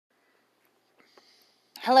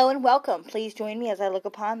Hello and welcome. Please join me as I look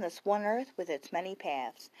upon this one earth with its many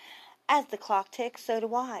paths. As the clock ticks, so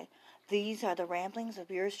do I. These are the ramblings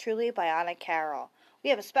of yours truly, Bionic Carol.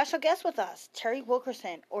 We have a special guest with us, Terry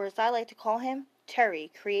Wilkerson, or as I like to call him,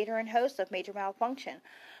 Terry, creator and host of Major Malfunction,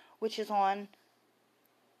 which is on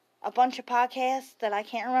a bunch of podcasts that I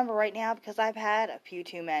can't remember right now because I've had a few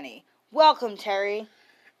too many. Welcome, Terry.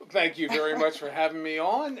 Thank you very much for having me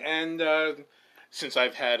on, and since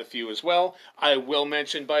I've had a few as well, I will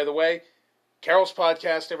mention, by the way, Carol's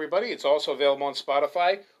podcast, everybody. It's also available on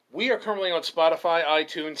Spotify. We are currently on Spotify,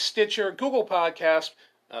 iTunes, Stitcher, Google Podcasts,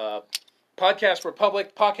 Podcast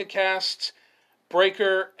Republic, Pocket Casts,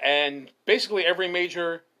 Breaker, and basically every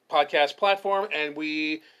major podcast platform. And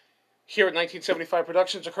we, here at 1975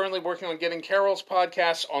 Productions, are currently working on getting Carol's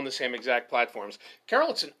podcasts on the same exact platforms. Carol,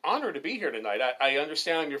 it's an honor to be here tonight. I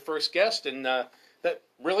understand I'm your first guest, and that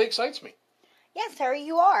really excites me. Yes, Terry,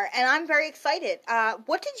 you are, and I'm very excited.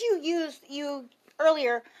 What did you use? You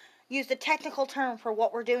earlier used a technical term for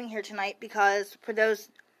what we're doing here tonight because, for those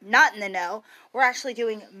not in the know, we're actually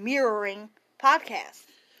doing mirroring podcasts.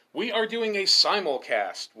 We are doing a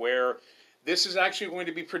simulcast, where this is actually going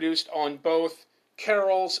to be produced on both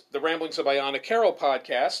Carol's The Ramblings of Bionic Carol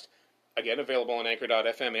podcast, again available on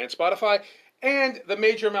Anchor.fm and Spotify, and the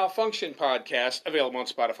Major Malfunction podcast, available on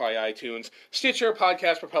Spotify, iTunes, Stitcher,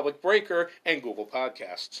 Podcast Republic, Breaker, and Google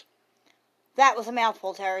Podcasts. That was a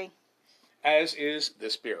mouthful, Terry. As is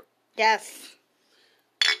this beer. Yes.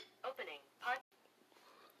 Opening.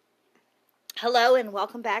 Hello and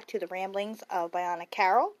welcome back to the Ramblings of Bionic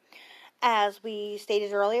Carol. As we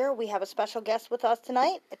stated earlier, we have a special guest with us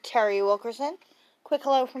tonight, Terry Wilkerson. Quick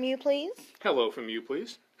hello from you, please. Hello from you,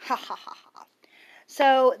 please. Ha ha ha ha.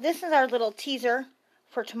 So this is our little teaser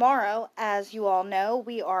for tomorrow. As you all know,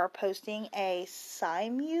 we are posting a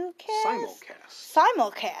Simulcast.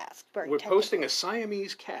 We're posting a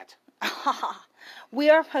Siamese cat. We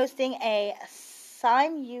are posting a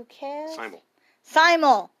Simulcast.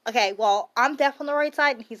 Simul. Okay, well, I'm deaf on the right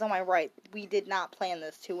side and he's on my right. We did not plan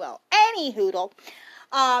this too well. Any hoodle.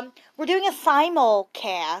 We're doing a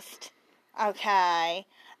Simulcast. Okay.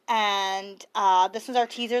 And this is our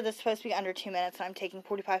teaser. This is supposed to be under 2 minutes, and I'm taking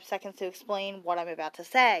 45 seconds to explain what I'm about to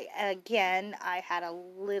say. Again, I had a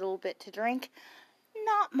little bit to drink.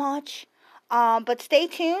 Not much. But stay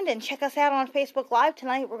tuned and check us out on Facebook Live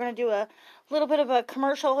tonight. We're going to do a little bit of a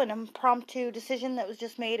commercial, an impromptu decision that was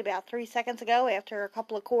just made about 3 seconds ago after a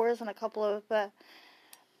couple of cores and a couple of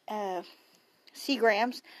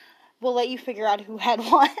Seagrams. We'll let you figure out who had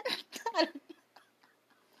what.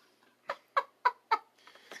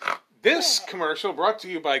 This commercial brought to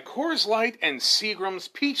you by Coors Light and Seagram's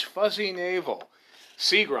Peach Fuzzy Navel.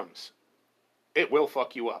 Seagram's. It will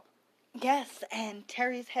fuck you up. Yes, and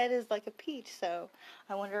Terry's head is like a peach, so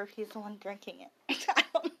I wonder if he's the one drinking it.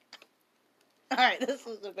 Alright, this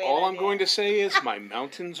was a bad All I'm idea. going to say is my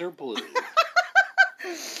mountains are blue.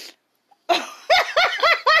 I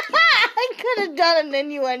could have done an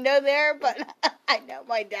innuendo there, but I know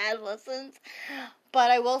my dad listens. But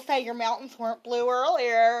I will say your mountains weren't blue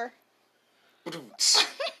earlier.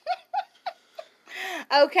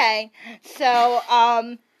 Okay, so,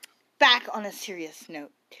 back on a serious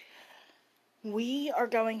note. We are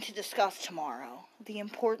going to discuss tomorrow the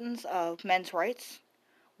importance of men's rights.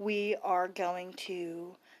 We are going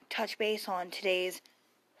to touch base on today's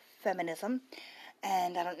feminism.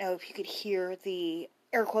 And I don't know if you could hear the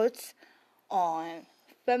air quotes on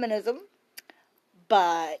feminism.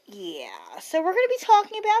 But, yeah. So we're going to be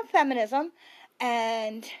talking about feminism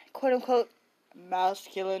and, quote-unquote,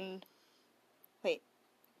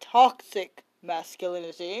 toxic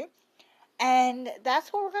masculinity. And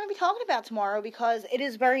that's what we're going to be talking about tomorrow because it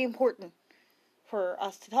is very important for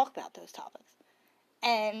us to talk about those topics.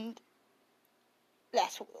 And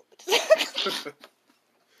that's what we'll be discussing.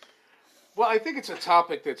 Well, I think it's a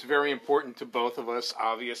topic that's very important to both of us,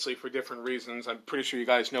 obviously, for different reasons. I'm pretty sure you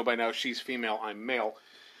guys know by now she's female, I'm male.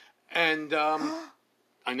 And,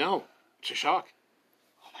 I know. It's a shock.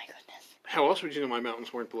 Oh, my goodness. How else would you know my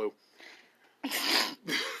mountains weren't blue?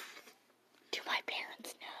 Do my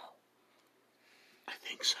parents know? I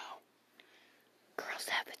think so. Girls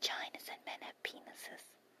have vaginas and men have penises.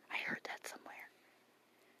 I heard that somewhere.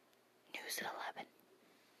 News at 11.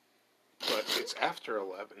 But it's after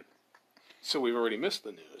 11. So we've already missed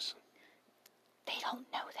the news. They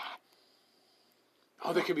don't know that.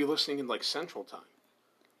 Oh, they could be listening in, like, Central Time.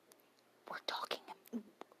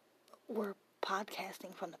 We're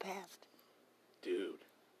podcasting from the past. Dude.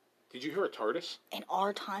 Did you hear a TARDIS? In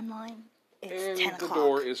our timeline, it's and 10 o'clock. the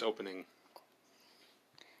door is opening.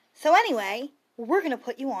 So anyway, we're going to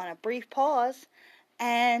put you on a brief pause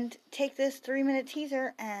and take this 3-minute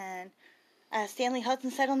teaser and, as Stanley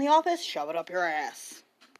Hudson said on The Office, shove it up your ass.